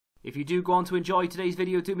If you do go on to enjoy today's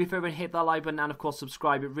video, do me a favour and hit that like button and of course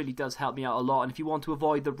subscribe. It really does help me out a lot. And if you want to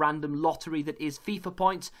avoid the random lottery that is FIFA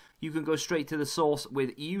points, you can go straight to the source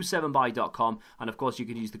with u7buy.com, and of course you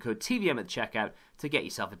can use the code TVM at checkout to get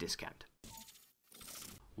yourself a discount.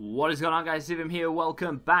 What is going on, guys? Tivim here.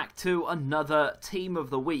 Welcome back to another Team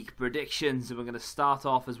of the Week predictions. And we're going to start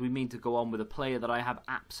off as we mean to go on with a player that I have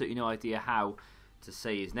absolutely no idea how to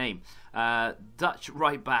say his name. Dutch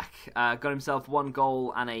right back, got himself 1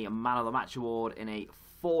 goal and a Man of the Match award in a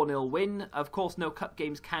 4-0 win. Of course, no cup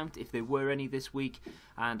games count if there were any this week,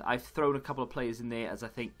 and I've thrown a couple of players in there as I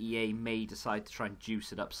think EA may decide to try and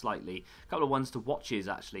juice it up slightly. A couple of ones to watch is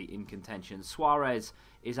actually in contention. Suarez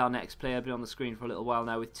is our next player, been on the screen for a little while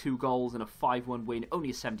now with 2 goals and a 5-1 win,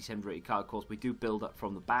 only a 77 rated card. Of course, we do build up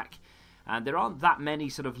from the back, and there aren't that many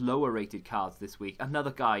sort of lower rated cards this week.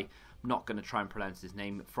 Another guy, I'm not going to try and pronounce his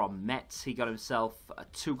name, from Metz. He got himself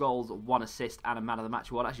 2 goals, 1 assist and a Man of the Match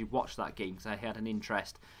award. I actually watched that game because I had an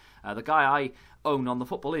interest. The guy I own on the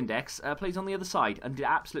Football Index plays on the other side and did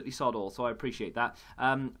absolutely sod all, so I appreciate that.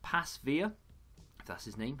 Pasveer, if that's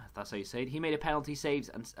his name, if that's how you say it. He made a penalty saves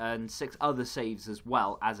and 6 other saves as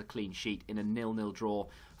well as a clean sheet in a 0-0 draw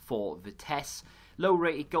for Vitesse. Low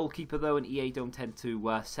rated goalkeeper though, and EA don't tend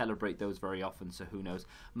to celebrate those very often, so who knows.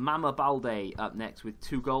 Mama Balde up next with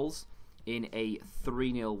 2 goals in a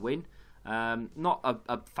 3-0 win. Not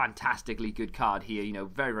a fantastically good card here, you know,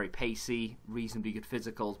 very, very pacey, reasonably good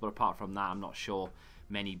physicals, but apart from that, I'm not sure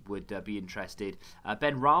many would be interested.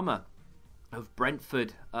 Ben Rama of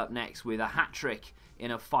Brentford up next with a hat-trick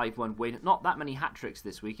in a 5-1 win. Not that many hat-tricks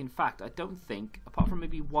this week. In fact, I don't think, apart from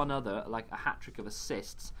maybe one other, like a hat-trick of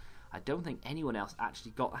assists, I don't think anyone else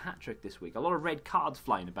actually got a hat-trick this week. A lot of red cards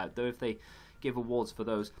flying about, though, if they give awards for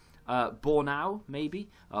those. Bornau, maybe.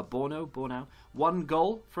 Bornau. 1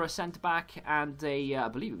 goal for a centre-back and I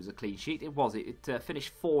believe it was a clean sheet. It was. It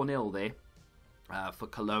finished 4-0 there for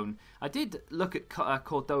Cologne. I did look at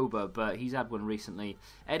Cordoba, but he's had one recently.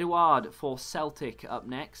 Eduard for Celtic up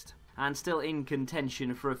next. And still in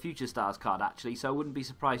contention for a Future Stars card, actually, so I wouldn't be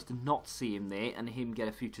surprised to not see him there and him get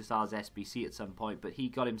a Future Stars SBC at some point. But he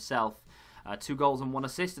got himself 2 goals and 1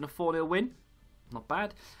 assist in a 4-0 win. Not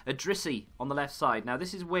bad. Adrissi on the left side. Now,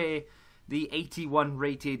 this is where the 81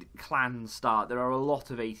 rated clans start. There are a lot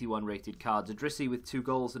of 81 rated cards. Adrissi with 2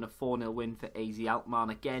 goals and a 4-0 win for AZ Alkmaar.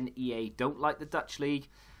 Again, EA don't like the Dutch League,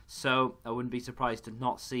 so I wouldn't be surprised to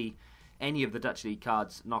not see any of the Dutch League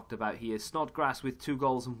cards knocked about here. Snodgrass with 2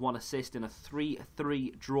 goals and 1 assist in a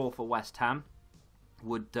 3-3 draw for West Ham.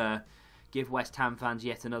 Would give West Ham fans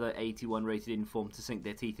yet another 81 rated inform to sink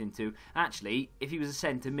their teeth into. Actually, if he was a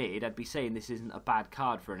centre mid, I'd be saying this isn't a bad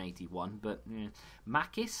card for an 81, but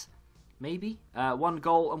Makis, maybe? 1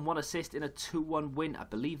 goal and 1 assist in a 2-1 win. I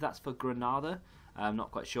believe that's for Granada. I'm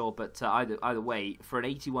not quite sure, but either way, for an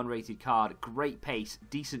 81 rated card, great pace,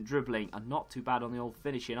 decent dribbling, and not too bad on the old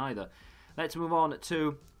finishing either. Let's move on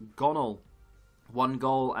to Gonal. 1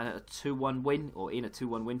 goal and a 2-1 win, or in a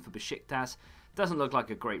 2-1 win for Besiktas. Doesn't look like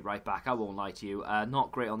a great right back, I won't lie to you.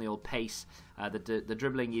 Not great on the old pace. The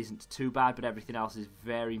dribbling isn't too bad, but everything else is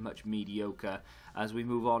very much mediocre. As we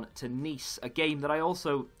move on to Nice, a game that I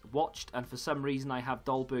also watched, and for some reason I have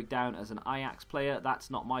Dolberg down as an Ajax player. That's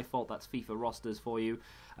not my fault, that's FIFA rosters for you.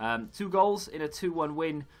 2 goals in a 2-1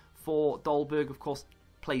 win for Dolberg. Of course,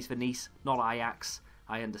 plays for Nice, not Ajax.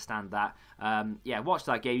 I understand that. Yeah, watched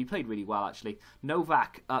that game. He played really well, actually.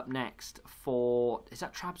 Novak up next for... Is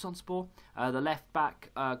that Trabzonspor? The left back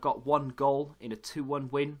got 1 goal in a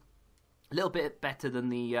 2-1 win. A little bit better than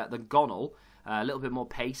the Gonal. A little bit more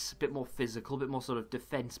pace, a bit more physical, a bit more sort of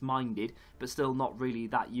defence-minded, but still not really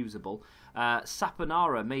that usable.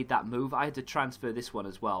 Saponara made that move. I had to transfer this one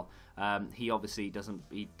as well. He obviously doesn't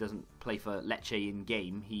play for Lecce in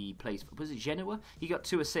game. He plays for, was it Genoa? He got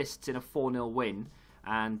 2 assists in a 4-0 win.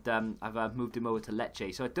 And I've moved him over to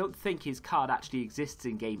Lecce. So I don't think his card actually exists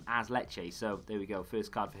in game as Lecce. So there we go,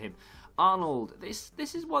 first card for him. Arnold, this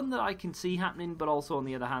is one that I can see happening, but also on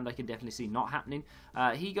the other hand I can definitely see not happening.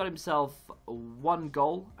 He got himself 1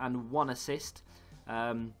 goal and 1 assist.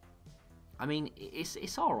 I mean,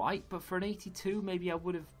 it's alright, but for an 82 maybe I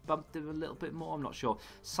would have bumped him a little bit more, I'm not sure.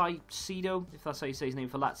 Saicedo, if that's how you say his name,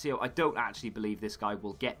 for Lazio. I don't actually believe this guy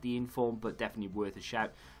will get the inform, but definitely worth a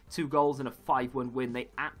shout. 2 goals and a 5-1 win. They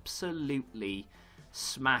absolutely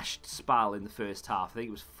smashed Spal in the first half. I think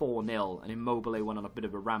it was 4-0, and Immobile went on a bit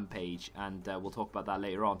of a rampage, and we'll talk about that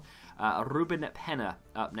later on. Ruben Penna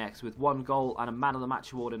up next with 1 goal and a Man of the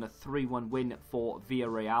Match award in a 3-1 win for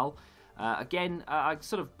Villarreal. Again, I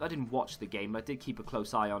didn't watch the game. I did keep a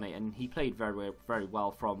close eye on it, and he played very, very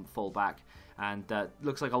well from fullback, and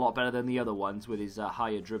looks like a lot better than the other ones with his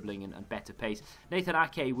higher dribbling and better pace. Nathan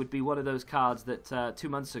Ake would be one of those cards that 2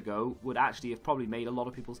 months ago would actually have probably made a lot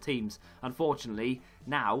of people's teams. Unfortunately,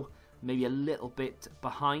 now maybe a little bit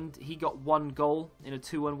behind. He got 1 goal in a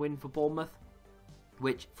 2-1 win for Bournemouth,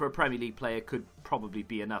 which for a Premier League player could probably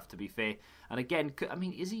be enough, to be fair. And again, I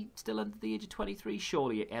mean, is he still under the age of 23?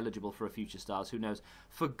 Surely eligible for a Future Stars, who knows.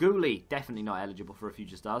 Faguli, definitely not eligible for a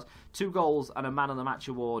Future Stars. 2 goals and a Man of the Match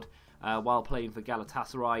award while playing for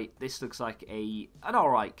Galatasaray. This looks like an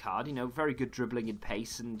alright card, you know, very good dribbling and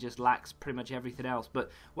pace, and just lacks pretty much everything else. But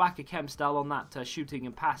Waka Kem style on that shooting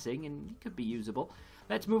and passing, and he could be usable.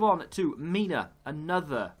 Let's move on to Mina,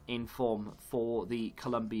 another in form for the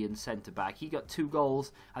Colombian centre-back. He got 2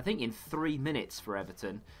 goals, I think, in 3 minutes for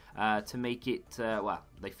Everton to make it. Well,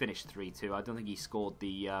 they finished 3-2. I don't think he scored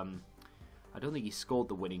the. I don't think he scored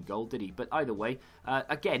the winning goal, did he? But either way,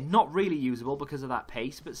 again, not really usable because of that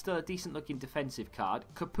pace, but still a decent-looking defensive card.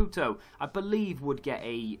 Caputo, I believe, would get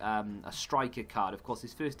a striker card. Of course,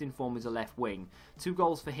 his first in form is a left wing. 2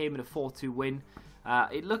 goals for him in a 4-2 win.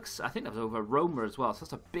 It looks, I think that was over Roma as well, so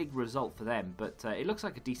that's a big result for them. But it looks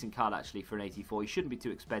like a decent card, actually, for an 84. He shouldn't be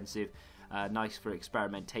too expensive. Nice for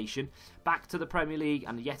experimentation. Back to the Premier League,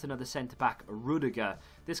 and yet another centre-back, Rudiger.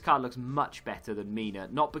 This card looks much better than Mina,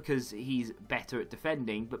 not because he's better at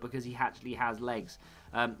defending, but because he actually has legs.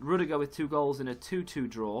 Rudiger with 2 goals in a 2-2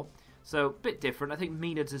 draw. So, a bit different. I think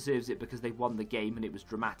Mina deserves it because they won the game and it was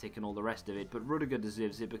dramatic and all the rest of it. But Rudiger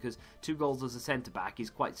deserves it because 2 goals as a centre-back is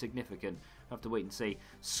quite significant. We'll have to wait and see.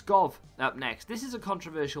 Skov up next. This is a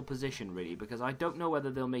controversial position, really, because I don't know whether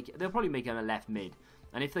they'll make it. They'll probably make him a left mid.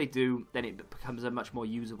 And if they do, then it becomes a much more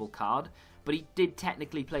usable card. But he did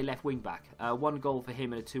technically play left wing back. 1 goal for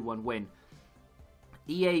him in a 2-1 win.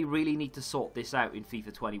 EA really need to sort this out in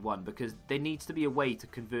FIFA 21 because there needs to be a way to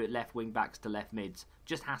convert left wing backs to left mids.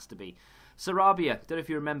 Just has to be. Sarabia, don't know if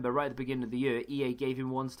you remember, right at the beginning of the year, EA gave him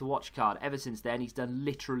ones to watch card. Ever since then, he's done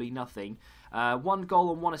literally nothing. 1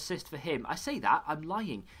 goal and 1 assist for him. I say that, I'm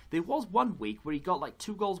lying. There was 1 week where he got like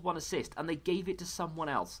 2 goals, 1 assist, and they gave it to someone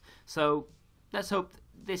else. So let's hope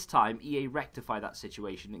this time EA rectify that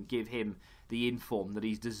situation and give him the inform that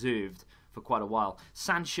he's deserved for quite a while.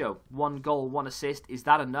 Sancho, 1 goal, 1 assist. Is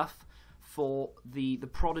that enough for the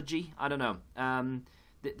prodigy? I don't know.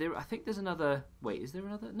 I think there's another. Wait, is there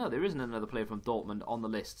another? No, there isn't another player from Dortmund on the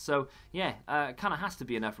list. So yeah, kind of has to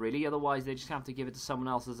be enough really. Otherwise, they just have to give it to someone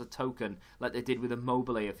else as a token, like they did with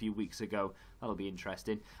Immobile a few weeks ago. That'll be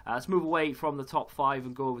interesting. Let's move away from the top 5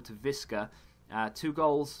 and go over to Visca. 2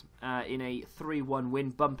 goals in a 3-1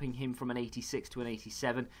 win, bumping him from an 86 to an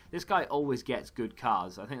 87. This guy always gets good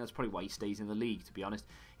cards. I think that's probably why he stays in the league, to be honest.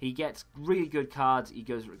 He gets really good cards. He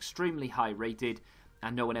goes extremely high rated,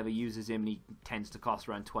 and no one ever uses him, and he tends to cost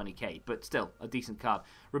around 20k. But still, a decent card.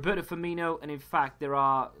 Roberto Firmino, and in fact, there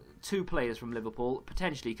are 2 players from Liverpool.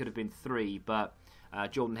 Potentially could have been 3, but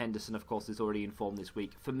Jordan Henderson, of course, is already in form this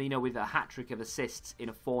week. Firmino with a hat-trick of assists in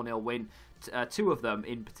a 4-0 win. 2 of them,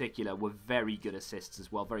 in particular, were very good assists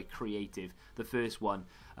as well, very creative. The first one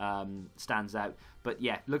stands out. But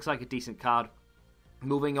yeah, looks like a decent card.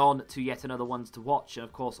 Moving on to yet another ones to watch. And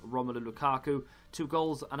of course, Romelu Lukaku, 2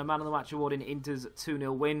 goals and a Man of the Match award in Inter's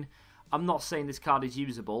 2-0 win. I'm not saying this card is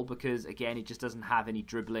usable because, again, it just doesn't have any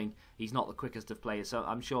dribbling. He's not the quickest of players, so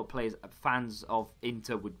I'm sure fans of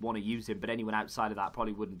Inter would want to use him, but anyone outside of that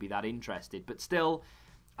probably wouldn't be that interested. But still,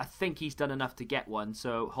 I think he's done enough to get one,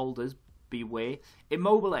 so holders, beware.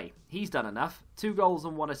 Immobile, he's done enough. 2 goals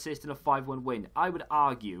and 1 assist in a 5-1 win. I would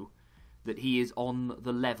argue that he is on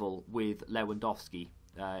the level with Lewandowski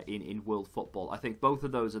in world football. I think both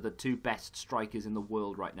of those are the 2 best strikers in the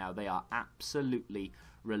world right now. They are absolutely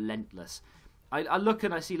relentless. I look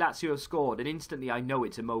and I see Lazio scored, and instantly I know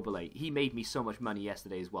it's Immobile. He made me so much money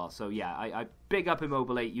yesterday as well. So yeah, I big up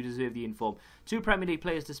Immobile. You deserve the inform. 2 Premier League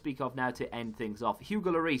players to speak of now to end things off.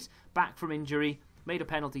 Hugo Lloris, back from injury, made a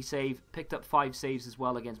penalty save, picked up 5 saves as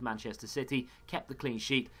well against Manchester City, kept the clean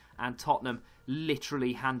sheet, and Tottenham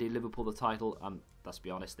literally handed Liverpool the title. Let's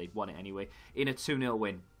be honest, they'd won it anyway, in a 2-0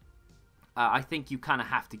 win. I think you kind of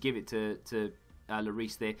have to give it to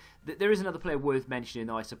Lloris there. There is another player worth mentioning,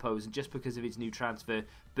 though, I suppose, and just because of his new transfer,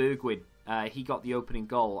 Bergwijn. He got the opening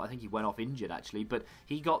goal. I think he went off injured, actually, but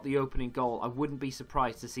he got the opening goal. I wouldn't be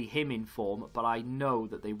surprised to see him in form, but I know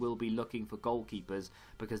that they will be looking for goalkeepers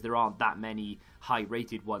because there aren't that many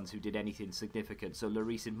high-rated ones who did anything significant. So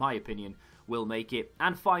Lloris, in my opinion, will make it.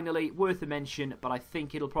 And finally, worth a mention, but I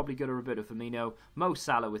think it'll probably go to Roberto Firmino, Mo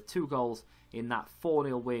Salah with 2 goals in that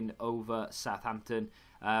 4-0 win over Southampton.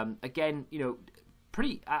 Again, you know,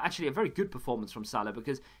 actually a very good performance from Salah,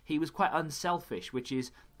 because he was quite unselfish, which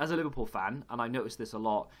is, as a Liverpool fan, and I notice this a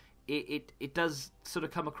lot, it does sort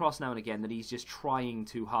of come across now and again that he's just trying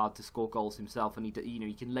too hard to score goals himself, and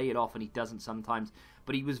he can lay it off and he doesn't sometimes,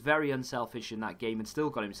 but he was very unselfish in that game and still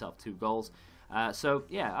got himself 2 goals. So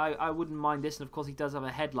yeah, I wouldn't mind this, and of course he does have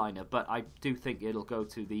a headliner, but I do think it'll go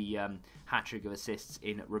to the hat-trick of assists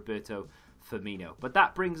in Roberto Firmino. But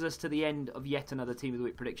that brings us to the end of yet another Team of the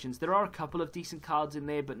Week predictions. There are a couple of decent cards in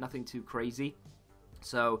there, but nothing too crazy.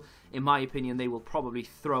 So, in my opinion, they will probably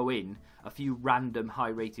throw in a few random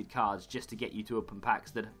high-rated cards just to get you to open packs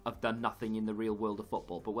that have done nothing in the real world of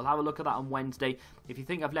football. But we'll have a look at that on Wednesday. If you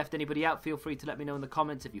think I've left anybody out, feel free to let me know in the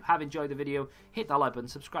comments. If you have enjoyed the video, hit that like button,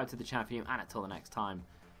 subscribe to the channel for you, and until the next time,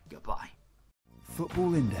 goodbye.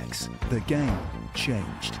 Football Index. The game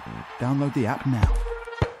changed. Download the app now.